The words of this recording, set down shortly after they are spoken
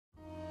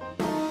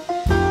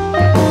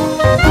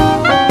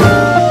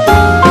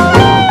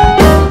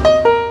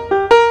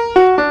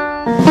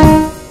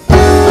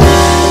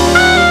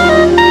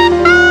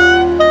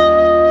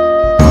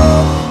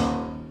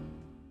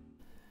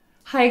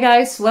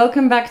guys,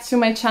 welcome back to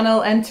my channel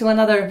and to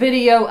another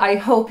video. I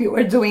hope you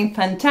are doing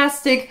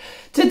fantastic.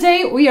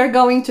 Today we are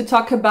going to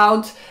talk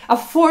about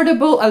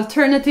affordable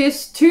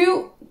alternatives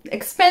to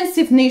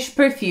expensive niche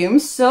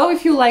perfumes. So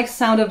if you like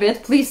sound of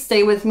it, please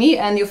stay with me,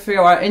 and if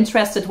you are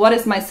interested what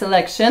is my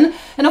selection.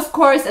 And of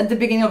course, at the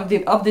beginning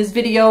of this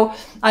video,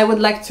 I would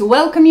like to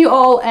welcome you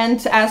all and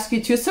to ask you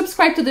to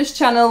subscribe to this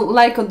channel,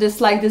 like or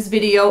dislike this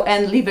video,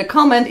 and leave a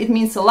comment. It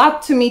means a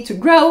lot to me to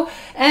grow.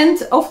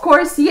 And of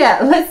course,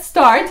 yeah, let's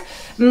start.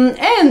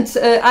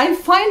 I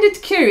find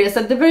it curious.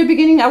 At the very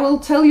beginning, I will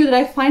tell you that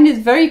I find it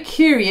very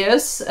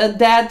curious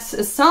that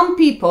some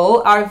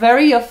people are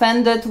very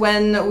offended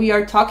when we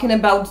are talking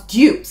about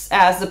dupes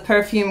as a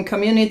perfume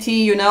community,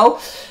 you know,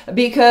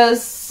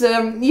 because,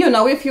 you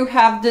know, if you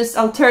have this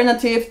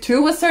alternative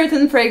to a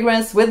certain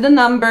fragrance with the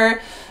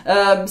number,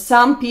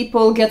 some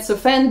people get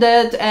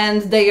offended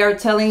and they are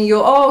telling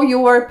you, oh,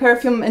 you are a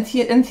perfume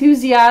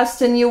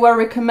enthusiast and you are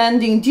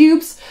recommending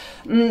dupes.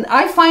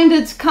 I find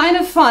it kind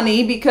of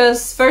funny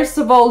because, first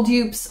of all,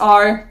 dupes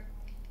are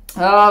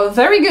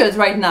very good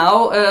right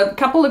now. A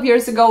couple of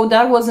years ago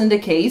that wasn't the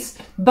case,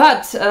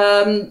 but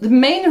the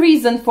main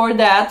reason for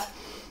that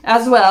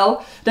as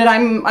well, that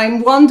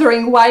I'm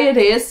wondering why it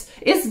is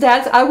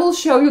that I will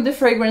show you the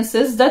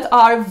fragrances that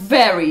are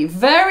very,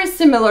 very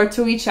similar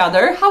to each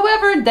other.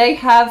 However, they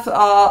have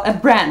a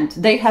brand,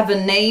 they have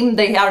a name,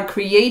 they are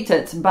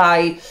created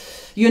by,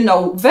 you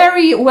know,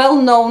 very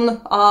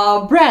well-known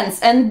brands,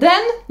 and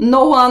then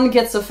no one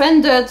gets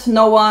offended,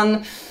 no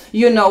one,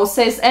 you know,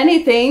 says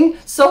anything.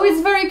 So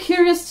it's very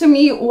curious to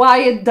me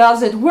why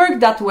does it work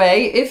that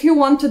way. If you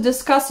want to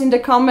discuss in the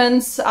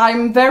comments,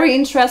 I'm very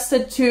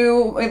interested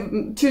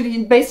to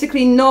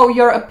basically know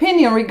your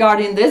opinion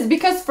regarding this,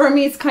 because for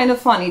me it's kind of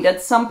funny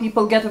that some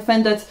people get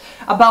offended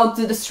about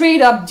the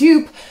straight up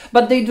dupe,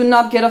 but they do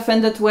not get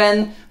offended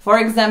when, for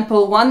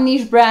example, one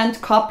niche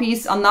brand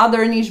copies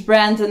another niche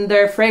brand and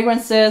their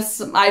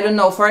fragrances. I don't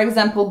know, for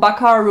example,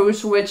 Baccarat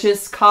Rouge, which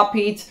is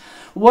copied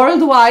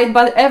worldwide,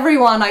 but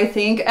everyone, I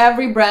think,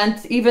 every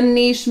brand, even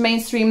niche,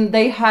 mainstream,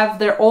 they have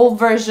their own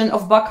version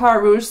of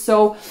Baccarat Rouge.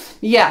 So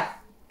yeah,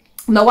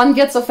 no one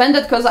gets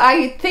offended because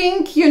I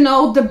think, you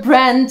know, the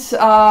brand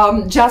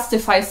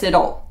justifies it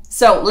all.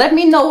 So let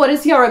me know what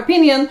is your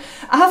opinion.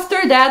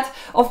 After that,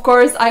 of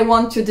course, I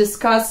want to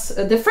discuss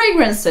the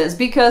fragrances,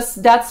 because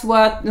that's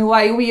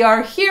why we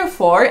are here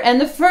for. And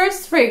the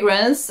first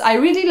fragrance I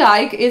really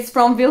like is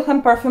from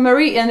Vilhelm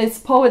Parfumerie, and it's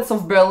Poets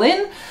of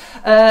Berlin.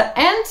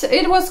 And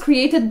it was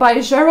created by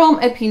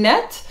Jérôme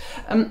Epinette.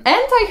 And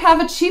I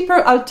have a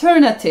cheaper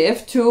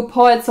alternative to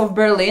Poets of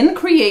Berlin,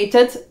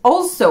 created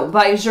also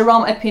by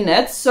Jérôme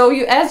Epinette. So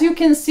as you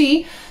can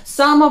see,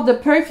 some of the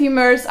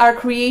perfumers are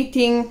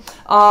creating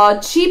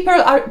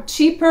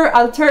cheaper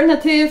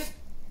alternative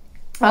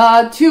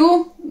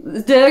to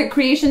the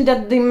creation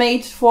that they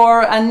made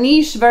for a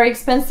niche, very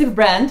expensive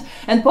brand.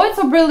 And Poets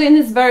of Berlin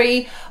is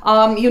very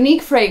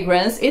unique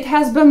fragrance. It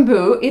has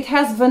bamboo, it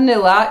has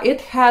vanilla,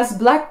 it has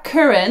black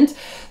currant.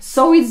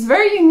 So it's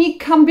very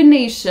unique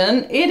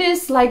combination. It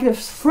is like a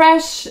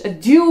fresh,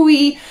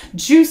 dewy,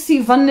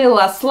 juicy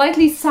vanilla,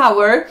 slightly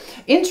sour,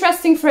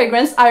 interesting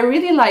fragrance. I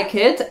really like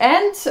it.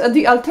 And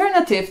the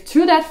alternative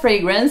to that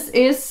fragrance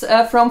is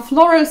from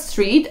Floral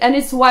Street, and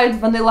it's Wild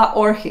Vanilla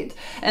Orchid.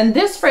 And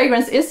this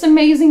fragrance is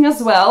amazing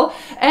as well.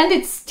 And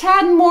it's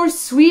tad more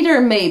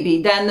sweeter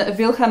maybe than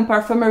Vilhelm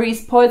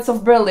Parfumerie's Poets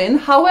of Berlin.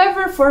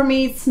 However, for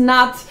me, it's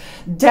not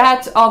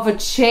that of a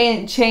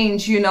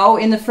change, you know,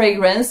 in the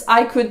fragrance.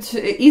 I could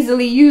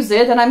easily use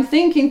it, and I'm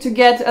thinking to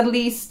get at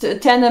least 10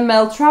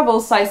 ml travel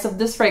size of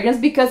this fragrance,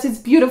 because it's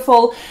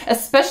beautiful,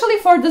 especially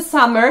for the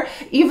summer.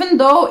 Even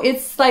though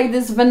it's like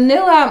this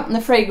vanilla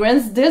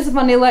fragrance, this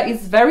vanilla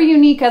is very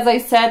unique. As I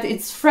said,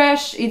 it's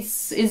fresh,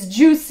 it's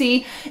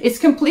juicy, it's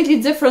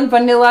completely different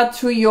vanilla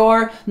to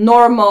your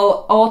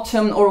normal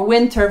autumn or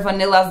winter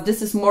vanillas.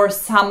 This is more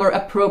summer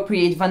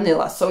appropriate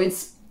vanilla, so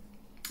it's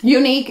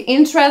unique,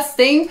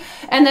 interesting,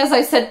 and as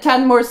I said,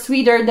 10 more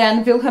sweeter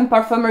than Vilhelm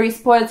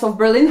Parfumerie's Poets of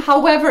Berlin.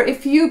 However,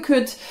 if you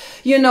could,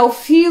 you know,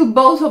 feel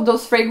both of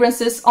those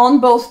fragrances on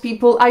both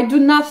people, I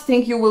do not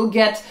think you will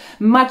get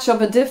much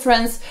of a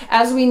difference.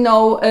 As we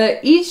know,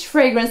 each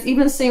fragrance,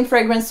 even same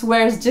fragrance,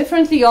 wears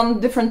differently on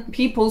different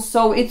people,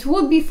 so it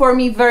would be for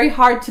me very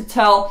hard to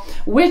tell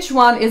which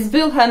one is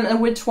Vilhelm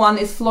and which one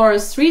is Floral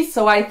Street.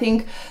 So I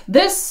think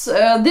this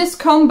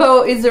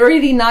combo is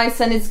really nice,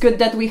 and it's good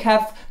that we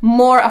have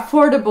more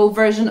affordable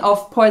version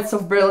of Poets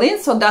of Berlin.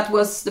 So that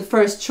was the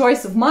first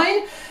choice of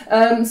mine.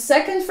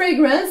 Second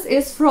fragrance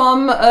is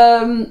from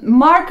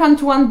Marc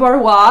Antoine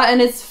Barrois,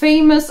 and it's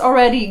famous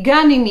already,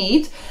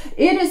 Ganymede.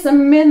 It is a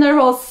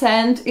mineral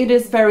scent. It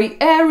is very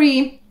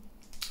airy,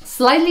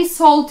 slightly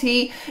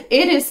salty.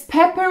 It is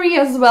peppery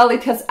as well.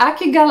 It has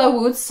akigala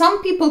wood.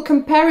 Some people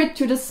compare it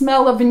to the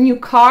smell of a new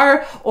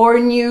car or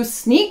new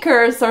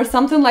sneakers or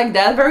something like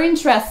that. Very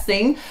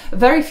interesting,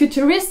 very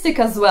futuristic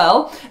as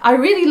well. I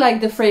really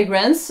like the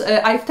fragrance.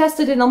 I've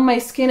tested it on my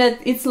skin.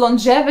 Its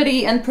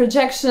longevity and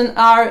projection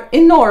are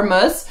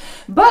enormous.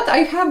 But I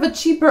have a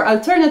cheaper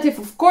alternative,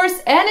 of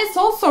course, and it's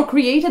also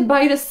created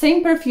by the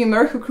same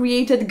perfumer who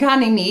created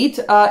Ganymede.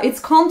 It's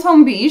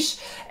Canton Biche,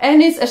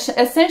 and it's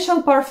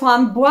Essential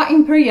Parfum Bois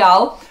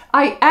Imperiale.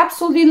 I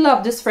absolutely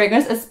love this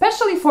fragrance,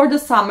 especially for the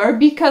summer,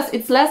 because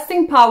its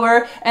lasting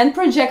power and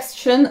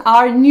projection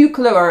are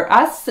nuclear,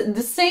 as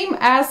the same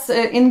as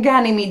in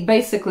Ganymede,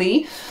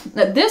 basically.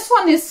 This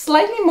one is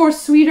slightly more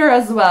sweeter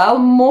as well,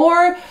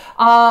 more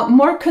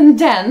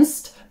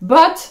condensed,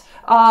 but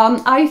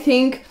I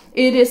think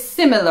it is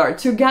similar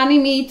to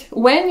Ganymede.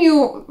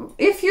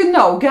 If you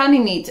know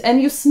Ganymede and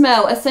you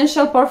smell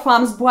Essential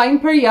Parfums Bois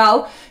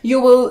Imperiale,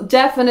 you will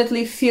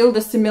definitely feel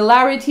the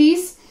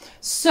similarities.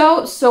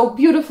 So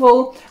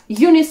beautiful,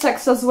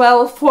 unisex as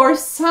well. For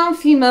some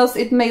females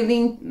it may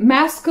lean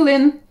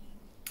masculine.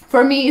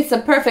 For me it's a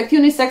perfect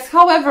unisex.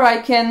 However,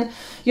 I can,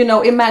 you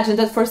know, imagine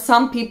that for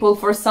some people,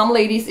 for some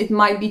ladies, it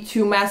might be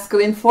too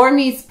masculine. For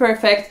me it's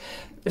perfect,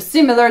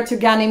 similar to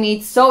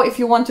Ganymede. So if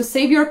you want to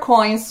save your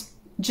coins,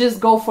 just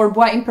go for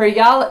Bois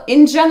Imperiale.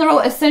 In general,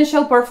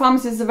 Essential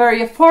Parfums is a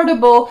very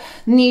affordable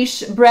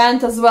niche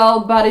brand as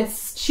well, but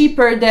it's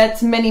cheaper than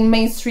many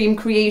mainstream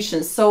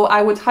creations. So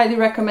I would highly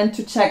recommend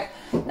to check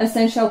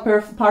Essential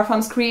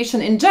Parfums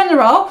creation in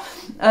general.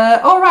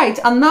 All right,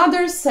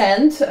 another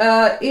scent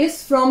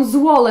is from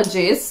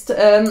Zoologist,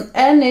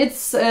 and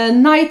it's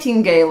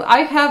Nightingale.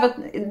 I have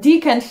a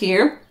decant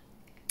here.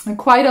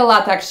 Quite a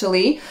lot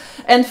actually,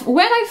 and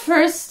when I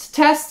first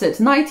tested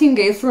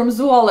Nightingale from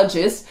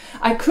Zoologist,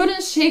 I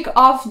couldn't shake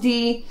off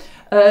the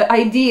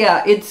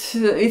idea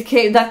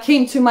that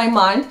came to my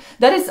mind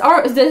that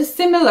is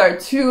similar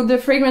to the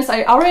fragrance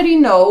I already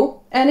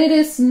know, and it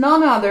is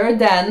none other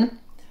than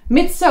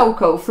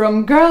Mitsouko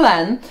from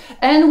Guerlain.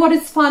 And what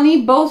is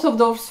funny, both of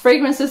those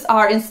fragrances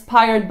are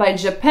inspired by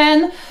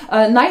Japan.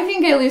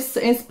 Nightingale is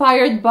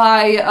inspired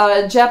by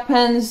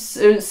Japan's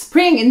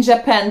spring in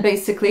Japan,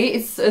 basically.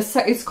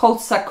 It's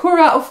called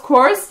Sakura, of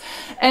course.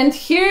 And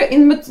here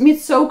in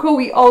Mitsouko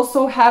we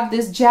also have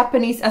this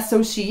Japanese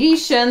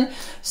association,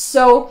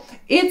 so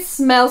it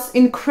smells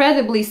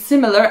incredibly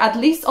similar, at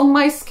least on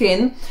my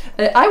skin.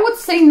 I would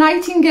say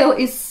Nightingale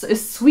is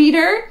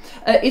sweeter,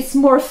 it's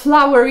more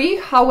flowery.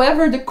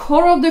 However, the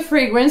core of the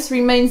fragrance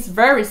remains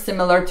very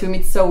similar to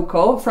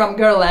Mitsouko from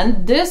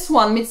Guerlain. This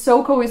one,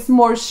 Mitsouko, is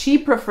more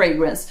chypre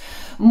fragrance,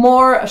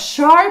 more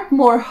sharp,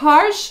 more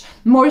harsh,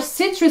 more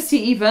citrusy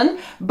even,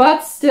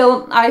 but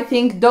still I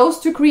think those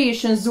two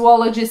creations,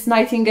 Zoologist,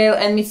 Nightingale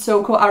and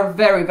Mitsouko, are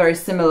very, very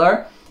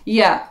similar.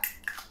 Yeah,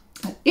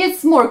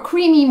 it's more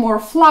creamy, more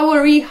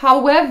flowery.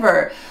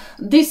 However,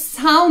 the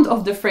sound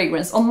of the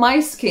fragrance on my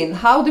skin,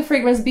 how the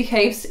fragrance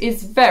behaves,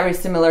 is very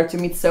similar to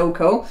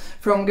Mitsouko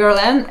from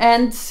Guerlain.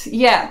 And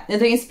yeah,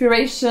 the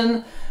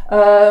inspiration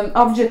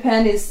of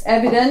Japan is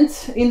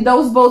evident in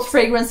those both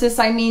fragrances.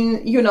 I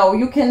mean, you know,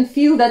 you can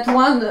feel that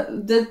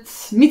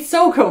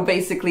Mitsouko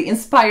basically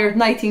inspired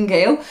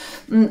Nightingale.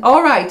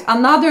 All right,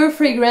 another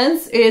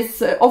fragrance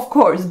is, of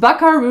course,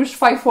 Baccarat Rouge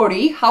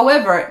 540.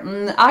 However,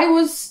 I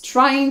was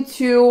trying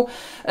to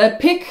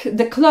pick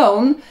the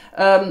clone,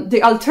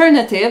 the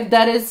alternative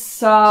that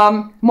is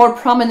more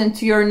prominent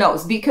to your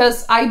nose,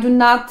 because I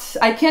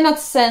cannot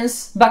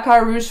sense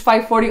Baccarat Rouge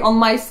 540 on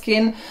my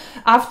skin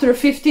after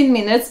 15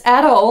 minutes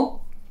at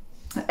all.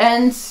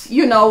 And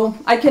you know,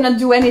 I cannot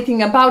do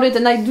anything about it,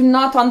 and I do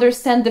not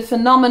understand the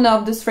phenomena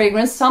of this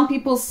fragrance. Some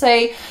people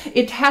say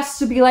it has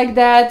to be like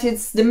that,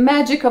 it's the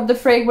magic of the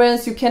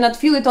fragrance, you cannot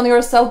feel it on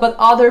yourself, but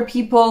other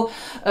people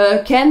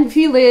can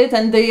feel it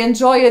and they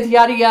enjoy it,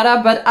 yada yada.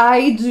 But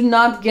I do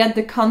not get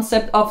the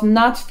concept of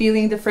not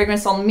feeling the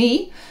fragrance on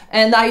me,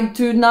 and I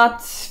do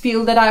not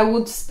feel that I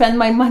would spend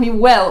my money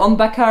well on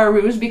Baccarat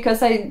Rouge,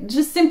 because I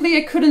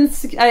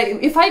couldn't,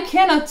 if I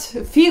cannot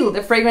feel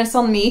the fragrance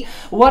on me,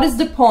 what is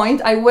the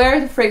point? I wear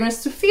the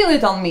fragrance to feel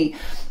it on me.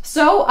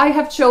 So I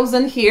have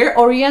chosen here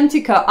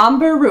Orientica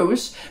Amber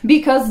Rouge,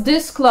 because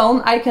this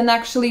clone I can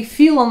actually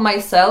feel on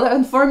myself,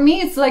 and for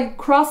me it's like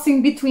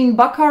crossing between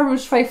Baccarat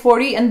Rouge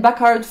 540 and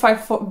Baccarat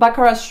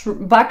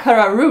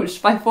Rouge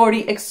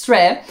 540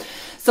 Extrait.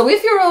 So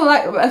if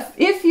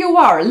you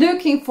are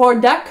looking for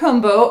that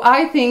combo,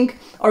 I think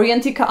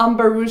Orientica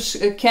Amber Rouge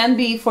can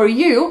be for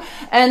you.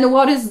 And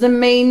what is the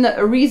main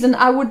reason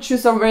I would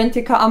choose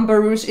Orientica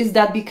Amber Rouge is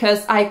that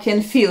because I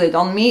can feel it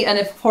on me, and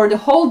if for the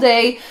whole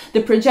day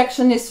the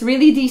projection is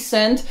really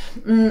decent,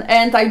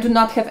 and I do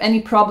not have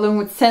any problem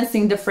with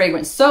sensing the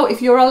fragrance. So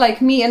if you're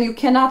like me and you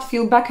cannot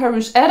feel Baccarat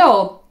Rouge at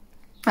all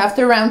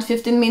after around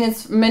 15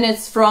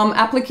 minutes from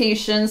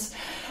applications,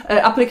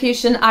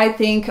 application, I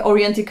think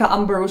Orientica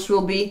Amber Rouge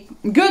will be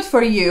good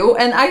for you.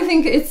 And I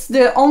think it's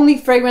the only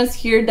fragrance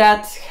here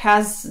that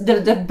has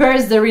that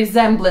bears the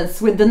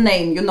resemblance with the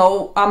name, you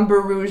know,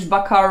 Amber Rouge,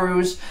 Baccarat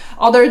Rouge.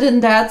 Other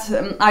than that,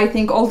 I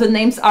think all the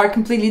names are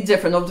completely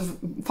different, of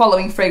the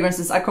following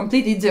fragrances are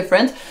completely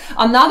different.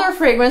 Another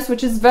fragrance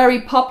which is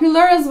very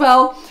popular as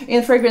well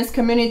in fragrance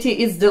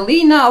community is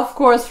Delina, of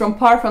course, from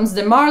Parfums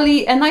de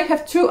Marly. And I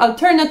have two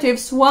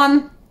alternatives.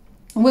 One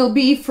will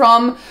be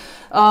from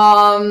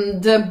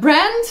the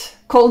brand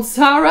called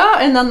Zara,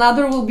 and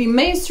another will be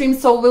mainstream.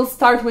 So we'll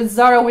start with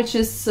Zara, which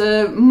is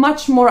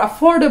much more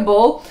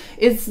affordable.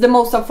 It's the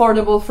most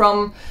affordable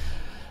from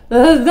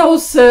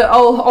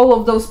all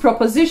of those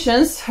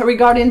propositions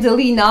regarding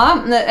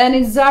Delina, and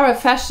it's Zara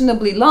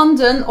Fashionably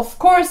London. Of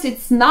course,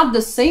 it's not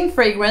the same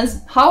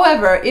fragrance.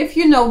 However, if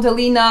you know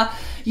Delina,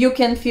 you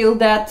can feel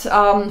that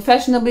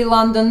Fashionably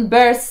London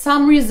bears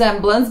some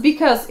resemblance,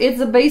 because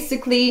it's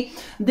basically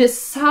this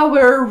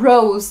sour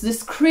rose,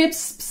 this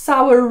crisp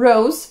sour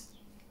rose.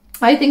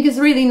 I think it's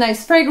really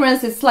nice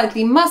fragrance. It's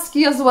slightly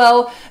musky as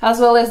well as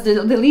the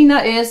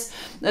Delina is.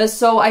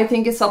 So I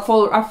think it's an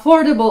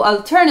affordable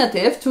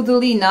alternative to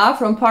Delina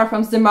from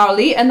Parfums de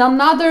Marly. And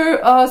another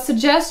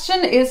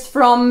suggestion is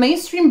from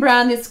mainstream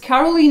brand. It's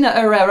Carolina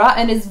Herrera,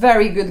 and it's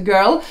very good,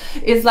 girl.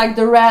 It's like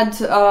the red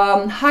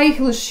high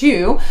heel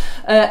shoe.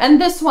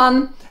 And this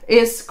one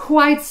is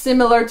quite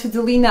similar to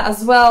Delina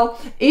as well.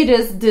 It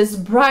is this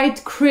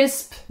bright,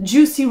 crisp,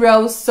 juicy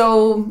rose.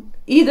 So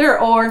either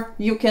or,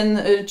 you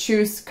can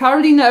choose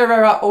Carolina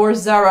Herrera or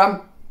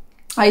Zara.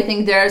 I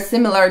think they're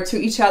similar to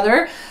each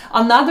other.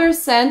 Another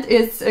scent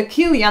is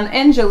Kilian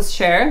Angel's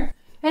Share.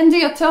 And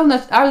the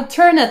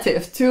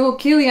alternative to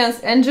Kilian's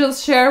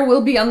Angel's Share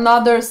will be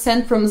another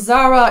scent from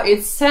Zara.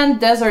 It's Sand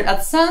Desert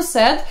at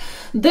Sunset.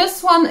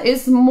 This one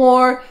is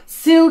more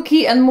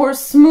silky and more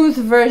smooth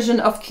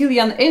version of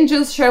Kilian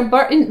Angel's Share.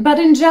 But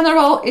in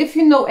general, if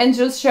you know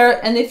Angel's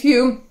Share and if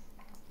you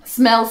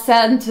smell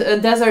Sand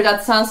Desert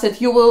at Sunset,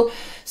 you will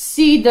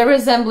see the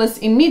resemblance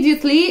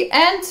immediately.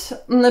 And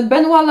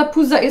Benoit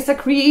Lapouza is a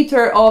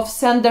creator of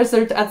Sand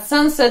Desert at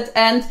Sunset,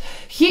 and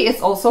he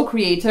is also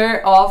creator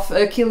of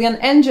Kilian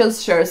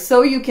Angel's Share.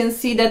 So you can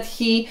see that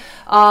he,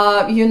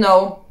 you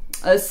know,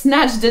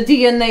 snatched the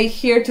DNA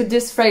here to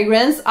this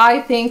fragrance. I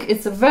think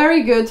it's a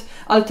very good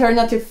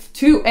alternative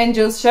to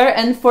Angel's Share,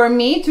 and for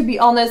me, to be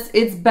honest,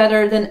 it's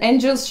better than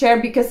Angel's Share,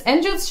 because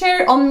Angel's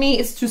Share on me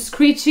is too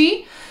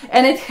screechy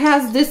and it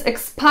has this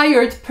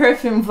expired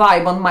perfume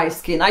vibe on my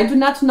skin. I do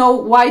not know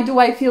why do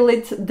I feel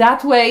it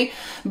that way,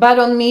 but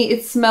on me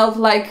it smelled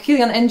like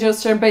Kilian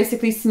Angel's Share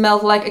basically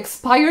smelled like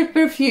expired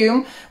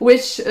perfume,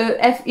 which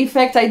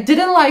effect I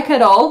didn't like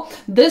at all.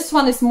 This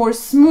one is more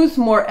smooth,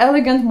 more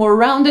elegant, more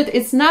rounded.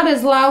 It's not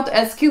as loud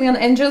as Kilian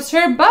Angel's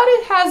Share, but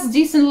it has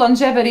decent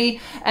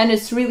longevity and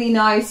it's really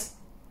nice.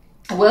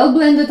 Well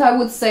blended, I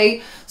would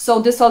say. So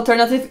this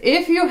alternative,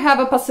 if you have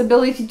a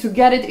possibility to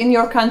get it in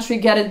your country,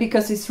 get it,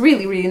 because it's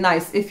really, really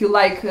nice if you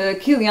like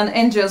Kilian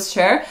Angel's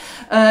Share.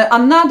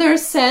 Another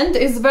scent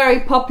is very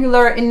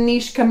popular in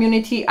niche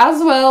community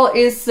as well,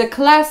 is a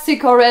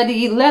classic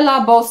already,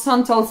 Labo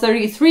Santal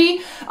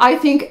 33. I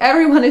think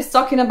everyone is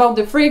talking about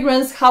the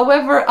fragrance.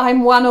 However,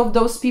 I'm one of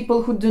those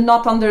people who do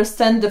not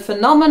understand the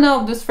phenomena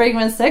of this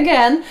fragrance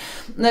again,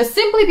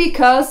 simply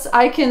because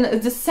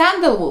the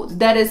sandalwood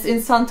that is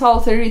in Santal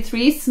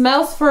 33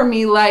 smells for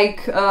me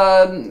like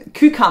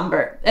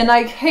cucumber, and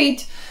I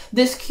hate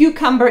this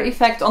cucumber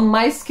effect on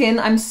my skin.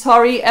 I'm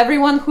sorry,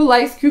 everyone who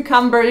likes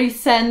cucumber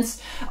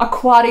scents,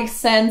 aquatic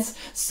scents,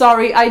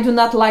 sorry, I do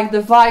not like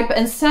the vibe.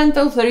 And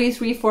Santal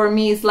 33 for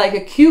me is like a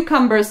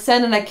cucumber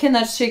scent, and I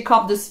cannot shake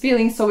off this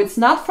feeling, so it's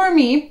not for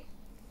me.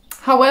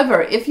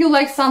 However, if you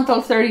like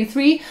Santal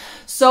 33,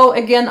 so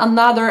again,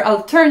 another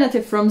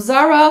alternative from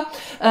Zara.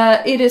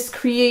 It is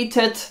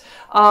created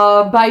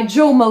by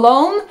Joe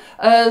Malone.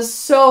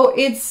 So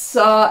it's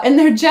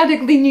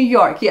Energetically New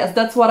York. Yes,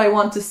 that's what I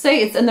want to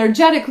say. It's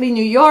Energetically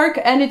New York,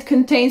 and it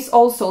contains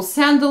also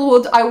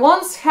sandalwood. I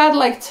once had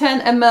like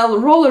 10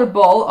 ml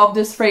rollerball of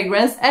this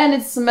fragrance, and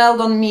it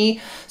smelled on me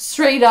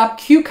straight up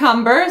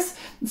cucumbers.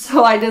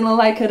 So I didn't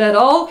like it at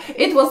all.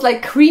 It was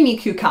like creamy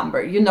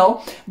cucumber, you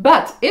know.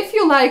 But if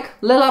you like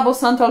Le Labo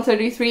Santal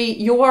 33,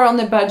 you are on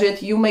a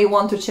budget, you may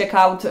want to check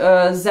out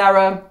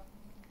Zara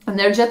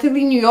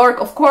Energetically New York.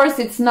 Of course,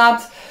 it's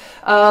not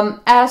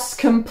as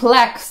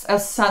complex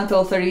as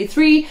Santal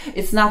 33.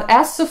 It's not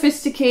as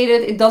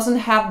sophisticated. It doesn't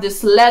have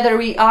this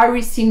leathery,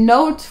 irisy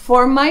note,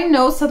 for my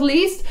nose at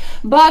least.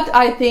 But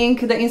I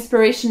think the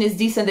inspiration is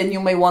decent and you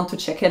may want to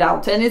check it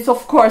out. And it's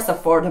of course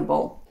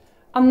affordable.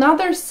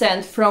 Another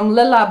scent from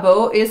Le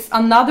Labo is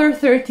Another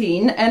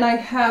 13, and I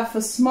have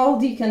a small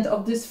decant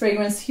of this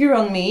fragrance here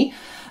on me.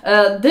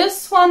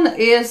 This one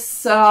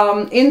is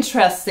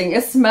interesting.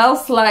 It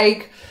smells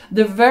like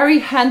the Very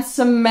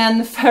Handsome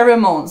Man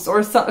pheromones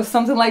or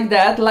something like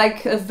that,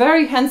 like a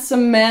very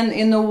handsome man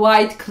in a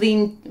white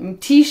clean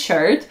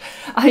t-shirt.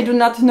 I do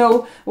not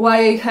know why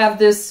I have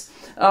this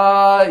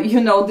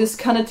you know, this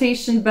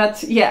connotation,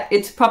 but yeah,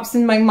 it pops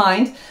in my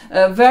mind.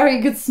 Very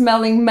good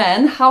smelling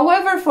man.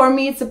 However, for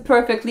me, it's a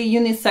perfectly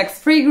unisex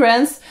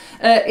fragrance.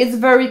 It's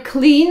very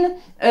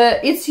clean.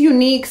 It's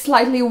unique,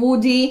 slightly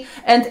woody,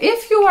 and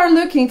if you are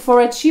looking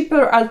for a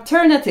cheaper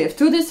alternative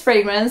to this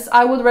fragrance,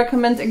 I would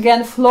recommend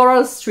again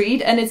Floral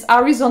Street, and it's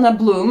Arizona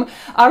Bloom.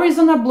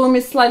 Arizona Bloom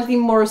is slightly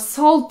more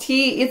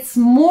salty, it's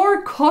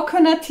more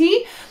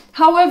coconutty.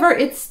 However,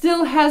 it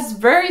still has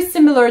very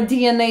similar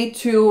DNA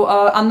to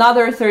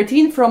Another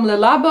 13 from Le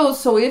Labo.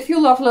 So if you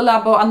love Le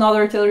Labo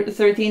Another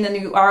 13 and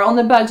you are on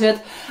a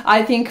budget,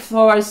 I think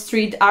Floral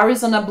Street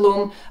Arizona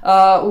Bloom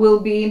will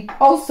be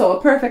also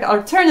a perfect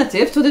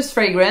alternative to this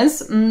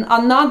fragrance.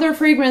 Another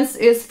fragrance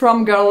is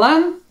from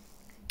Guerlain,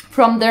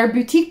 from their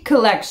boutique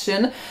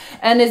collection,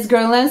 and it's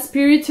Guerlain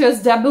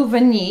Spiriteuse Double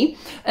Vanille.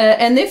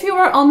 And if you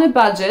are on a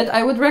budget,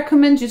 I would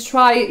recommend you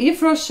try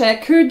Yves Rocher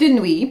Cœur de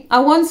Nuit. I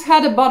once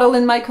had a bottle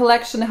in my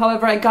collection,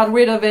 however I got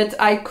rid of it.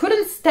 I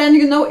couldn't stand,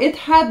 you know, it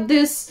had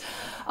this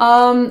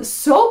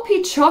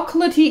soapy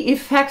chocolatey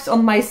effect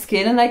on my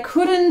skin, and I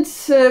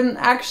couldn't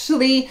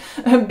actually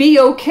be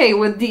okay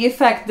with the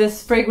effect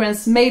this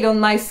fragrance made on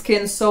my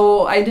skin,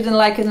 so I didn't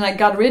like it and I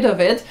got rid of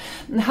it.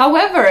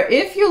 However,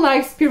 if you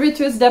like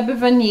Spiritueuse Double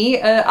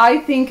Vanille, I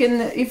think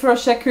in Yves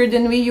Rocher Cœur de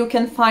Nuit you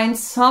can find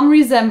some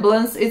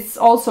resemblance. It's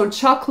also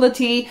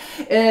chocolatey,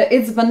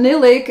 it's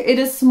vanillic, it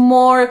is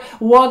more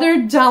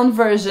watered down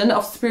version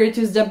of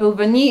Spiritueuse Double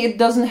Vanille. It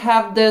doesn't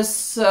have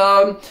this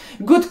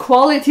good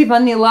quality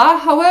vanilla.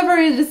 However,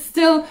 it is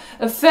still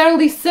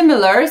fairly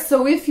similar.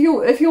 So if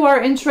you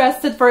are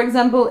interested, for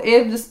example,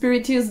 if the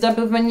Spiritueuse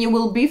Double Vanille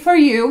will be for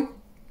you,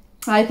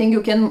 I think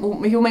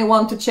you may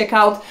want to check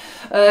out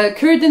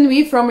Cœur de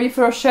Nuit from Yves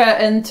Rocher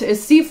and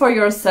see for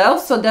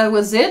yourself. So that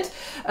was it.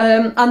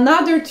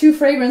 Another two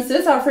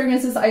fragrances are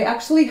fragrances I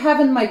actually have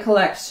in my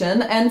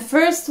collection, and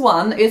first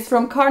one is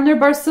from Carner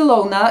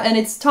Barcelona, and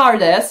it's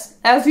Tardes.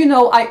 As you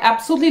know, I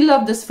absolutely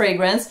love this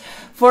fragrance.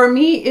 For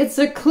me, it's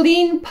a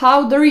clean,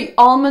 powdery,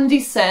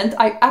 almondy scent.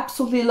 I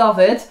absolutely love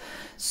it.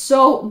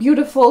 So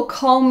beautiful,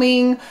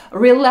 calming,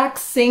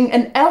 relaxing,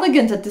 and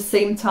elegant at the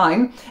same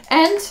time.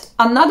 And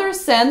another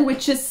scent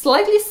which is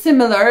slightly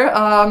similar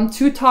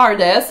to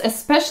Tardes,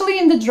 especially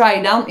in the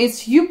dry down,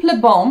 is Youp Le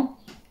Bon.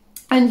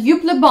 And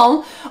Youp Le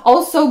Bon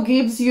also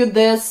gives you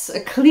this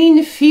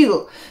clean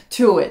feel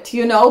to it,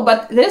 you know,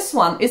 but this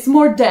one is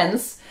more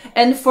dense.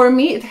 And for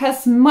me, it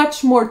has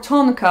much more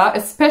tonka,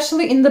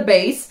 especially in the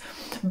base,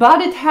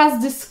 but it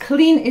has this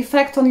clean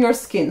effect on your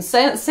skin,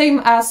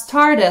 same as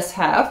Tardes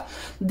have.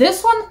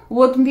 This one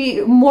would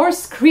be more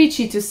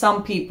screechy to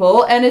some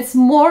people, and it's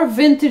more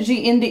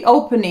vintagey in the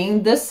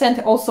opening. This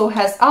scent also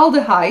has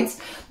aldehydes,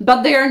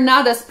 but they are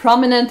not as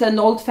prominent and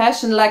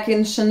old-fashioned like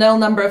in Chanel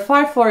No.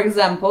 5, for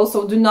example,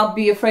 so do not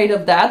be afraid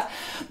of that.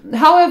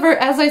 However,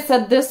 as I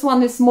said, this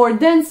one is more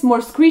dense,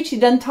 more screechy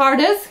than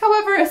Tardes.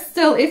 However,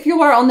 still, if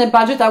you are on a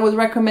budget, I would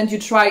recommend you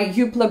try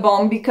Youp Le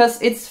Bon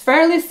because it's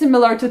fairly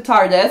similar to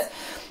Tardes.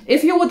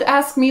 If you would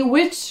ask me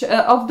which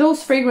of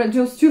those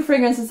two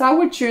fragrances I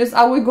would choose,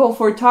 I would go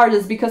for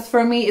Tardes because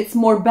for me it's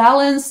more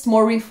balanced,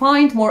 more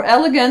refined, more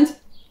elegant.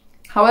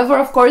 However,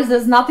 of course,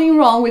 there's nothing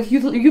wrong with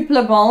Youp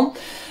Le Bon.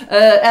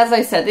 As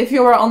I said, if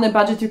you are on a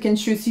budget, you can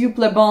choose Youp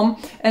Le Bon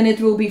and it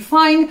will be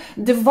fine.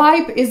 The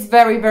vibe is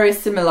very, very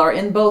similar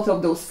in both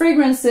of those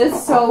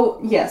fragrances.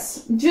 So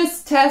yes,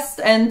 just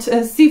test and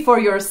see for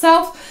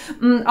yourself.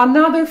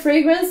 Another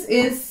fragrance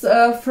is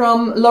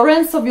from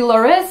Lorenzo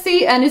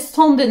Villoresi and it's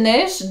Ton de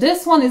Neige.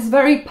 This one is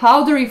very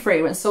powdery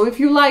fragrance. So if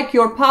you like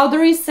your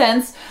powdery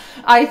scents,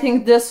 I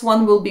think this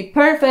one will be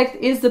perfect.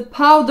 It's the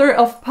powder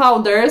of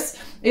powders.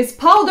 It's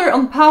powder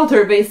on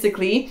powder,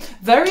 basically.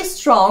 Very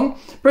strong.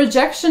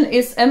 Projection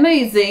is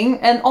amazing,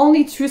 and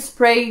only 2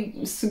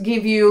 sprays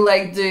give you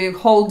like the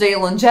whole day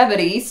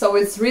longevity. So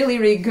it's really,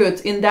 really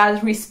good in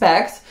that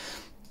respect.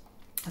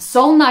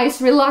 So nice,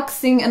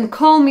 relaxing and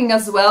calming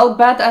as well,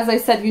 but as I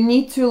said, you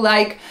need to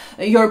like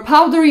your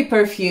powdery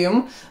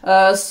perfume,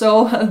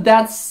 so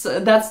that's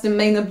the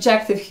main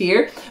objective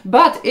here.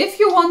 But if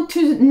you want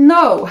to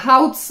know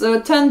how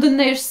Ton de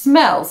Neige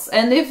smells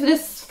and if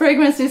this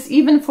fragrance is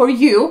even for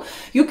you,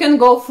 you can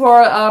go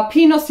for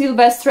Pinot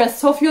Silvestre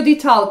Soffio di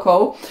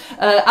Talco.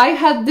 I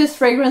had this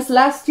fragrance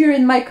last year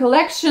in my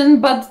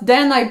collection, but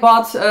then I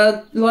bought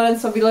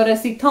Lorenzo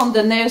Villoresi Ton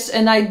de Neige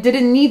and I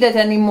didn't need it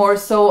anymore,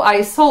 so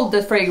I sold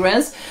the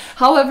fragrance.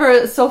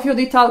 However, Soffio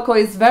di Talco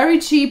is very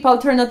cheap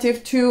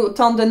alternative to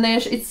Ton de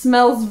Neige. It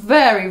smells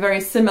very,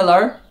 very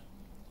similar.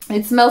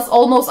 It smells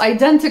almost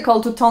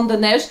identical to Ton de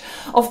Neige.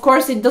 Of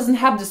course, it doesn't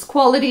have this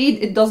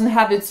quality, it doesn't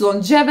have its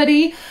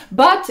longevity,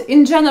 but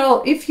in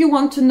general, if you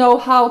want to know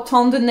how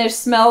Ton de Neige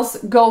smells,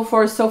 go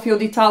for Soffio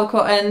di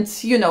Talco and,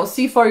 you know,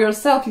 see for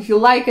yourself if you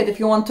like it, if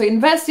you want to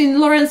invest in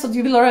Lorenzo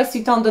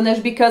Villoresi Ton de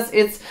Neige, because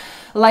it's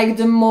like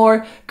the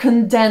more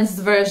condensed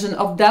version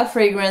of that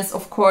fragrance.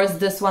 Of course,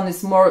 this one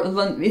is more,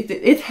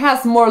 it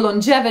has more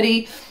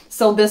longevity,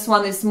 so this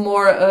one is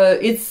more,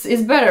 it's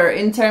better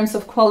in terms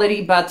of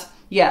quality, but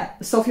yeah,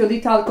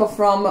 Soffioli Talco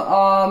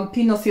from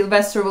Pinot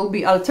Silvestre will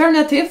be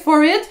alternative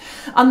for it.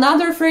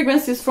 Another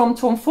fragrance is from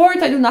Tom Ford.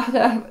 I do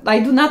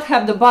not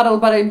have the bottle,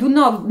 but I do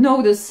not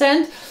know the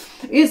scent.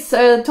 It's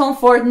Tom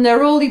Ford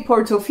Neroli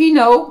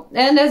Portofino,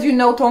 and as you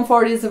know, Tom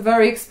Ford is a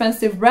very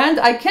expensive brand.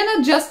 I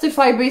cannot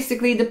justify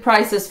basically the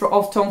prices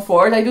of Tom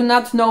Ford. I do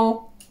not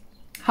know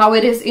how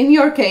it is in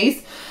your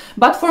case,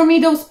 but for me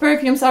those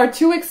perfumes are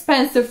too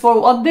expensive for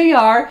what they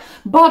are.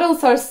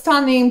 Bottles are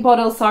stunning,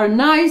 bottles are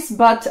nice,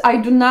 but I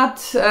do not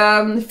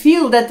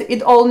feel that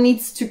it all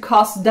needs to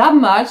cost that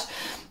much.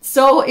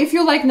 So if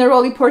you like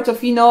Neroli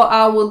Portofino,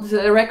 I would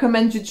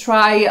recommend you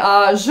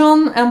try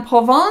Jean en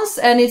Provence,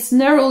 and it's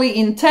Neroli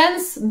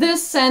Intense.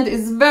 This scent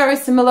is very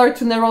similar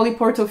to Neroli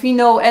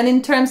Portofino, and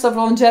in terms of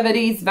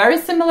longevity, it's very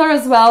similar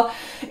as well.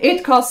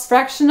 It costs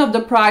fraction of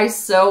the price,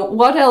 so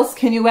what else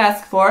can you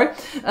ask for?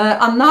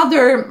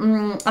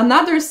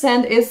 Another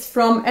scent is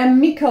from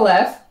M.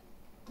 Micallef,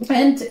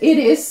 and it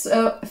is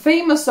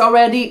famous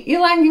already,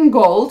 Ylang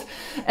Gold.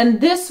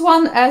 And this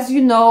one, as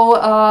you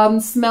know,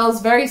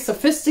 smells very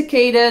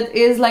sophisticated,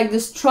 is like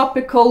this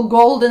tropical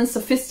golden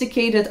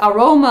sophisticated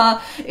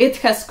aroma. It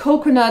has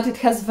coconut, it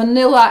has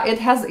vanilla, it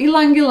has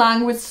Ylang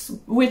Ylang,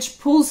 which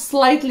pulls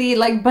slightly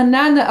like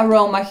banana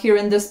aroma here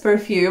in this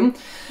perfume.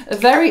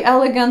 Very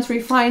elegant,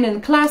 refined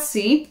and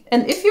classy.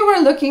 And if you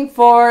were looking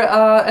for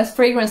a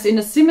fragrance in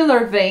a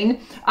similar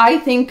vein, I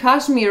think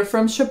Casmir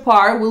from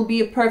Chopard will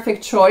be a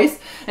perfect choice.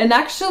 And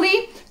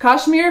actually,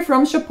 Casmir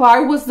from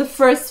Chopard was the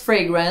first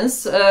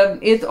fragrance.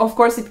 Of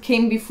course, it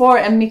came before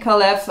M.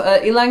 Micallef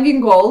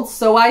Ylang Gold.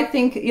 So I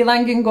think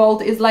Ylang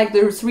Gold is like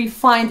the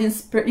refined,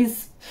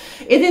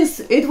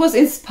 it was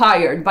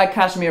inspired by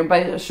Casmir,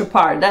 by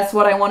Chopard. That's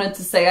what I wanted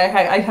to say.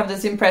 I have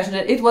this impression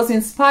that it was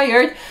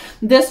inspired.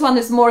 This one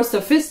is more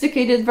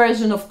sophisticated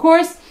version, of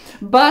course,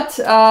 but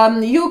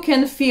you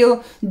can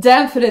feel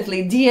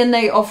definitely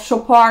DNA of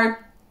Chopard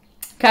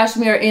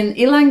Casmir in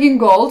Ylang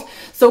Gold.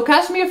 So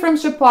Casmir from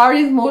Chopard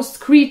is more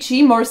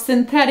screechy, more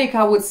synthetic,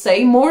 I would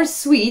say, more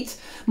sweet,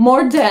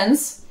 more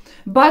dense,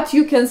 but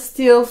you can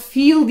still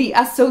feel the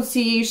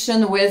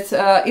association with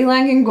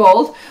Ylang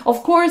Gold.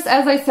 Of course,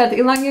 as I said,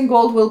 Ylang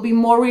Gold will be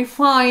more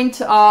refined,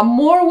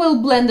 more well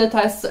blended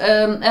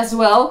as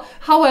well.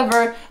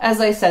 However,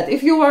 as I said,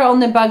 if you are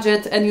on a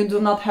budget and you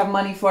do not have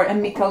money for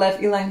M.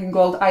 Micallef Ylang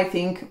Gold, I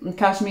think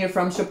Casmir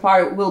from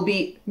Chopard will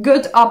be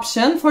good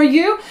option for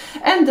you.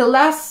 And the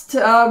last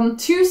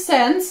two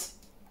scents,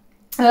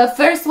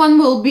 first one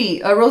will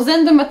be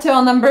Rosendo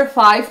Mateu No.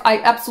 5. I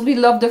absolutely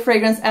love the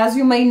fragrance, as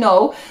you may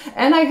know,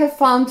 and I have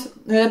found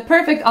the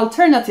perfect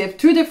alternative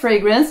to the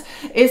fragrance.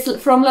 Is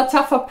from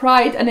Latafa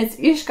Pride, and it's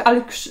Ishq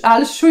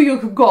Al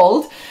Shuyuk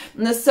Gold.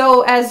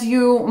 So as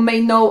you may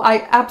know,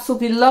 I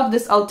absolutely love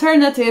this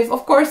alternative.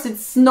 Of course,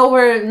 it's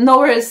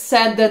nowhere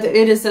said that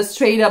it is a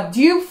straight up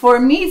dupe. For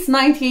me, it's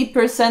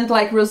 98%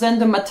 like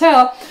Rosendo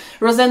Mateu.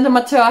 Rosendo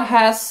Mateu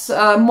has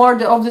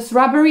more of this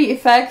rubbery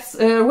effects,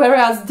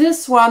 whereas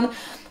this one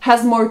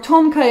has more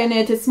tonka in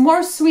it. It's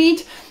more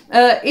sweet.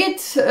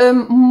 It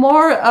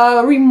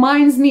more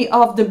reminds me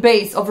of the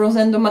base of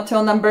Rosendo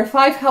Mateu No.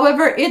 5.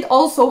 However, it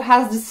also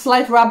has this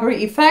slight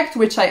rubbery effect,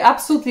 which I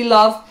absolutely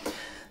love.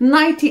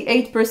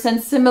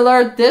 98%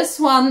 similar. This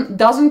one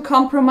doesn't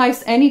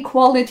compromise any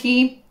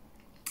quality.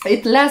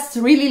 It lasts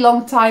really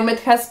long time. It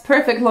has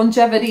perfect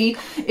longevity.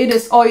 It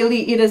is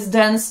oily. It is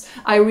dense.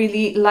 I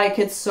really like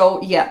it.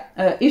 So yeah,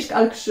 Ishq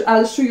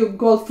Al Shuyuk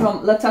Gold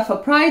from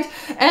Latafa Pride.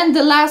 And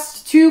the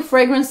last two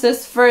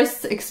fragrances.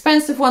 First,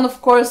 expensive one,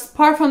 of course,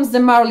 Parfums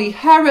de Marly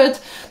Herrera.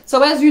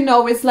 So as you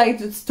know, it's like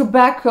this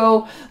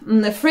tobacco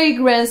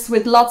fragrance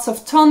with lots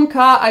of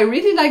tonka. I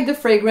really like the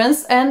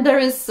fragrance. And there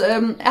is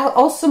an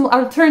awesome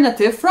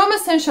alternative from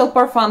Essential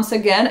Parfums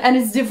again, and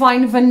it's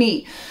Divine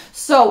Vanille.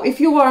 So if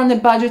you are on a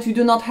budget, you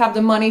do not have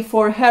the money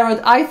for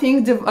Herrera, I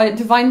think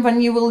Divine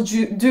Vanille will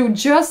do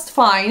just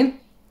fine.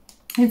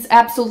 It's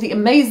absolutely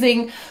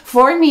amazing.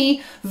 For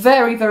me,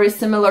 very, very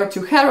similar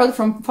to Herrera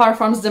from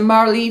Parfums de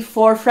Marly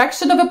for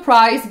fraction of a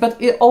price, but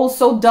it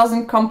also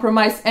doesn't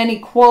compromise any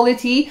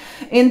quality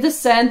in the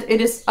scent. It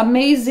is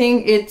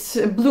amazing.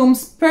 It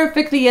blooms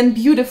perfectly and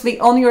beautifully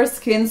on your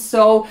skin.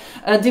 So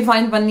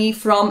Divine Vanille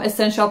from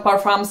Essential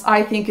Parfums,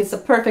 I think, is a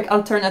perfect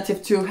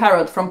alternative to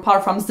Herrera from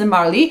Parfums de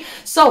Marly.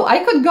 So I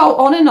could go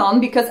on and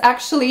on, because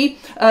actually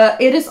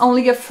it is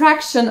only a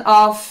fraction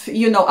of,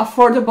 you know,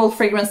 affordable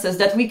fragrances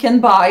that we can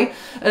buy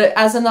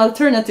as an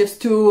alternative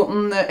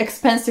to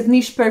expensive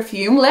niche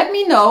perfume. Let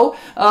me know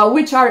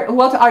what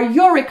are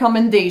your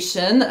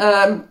recommendations.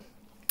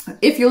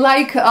 If you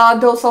like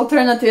those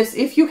alternatives,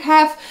 if you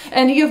have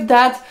any of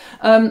that,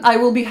 I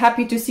will be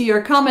happy to see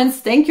your comments.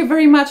 Thank you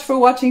very much for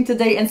watching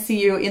today, and see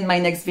you in my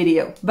next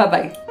video. Bye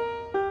bye.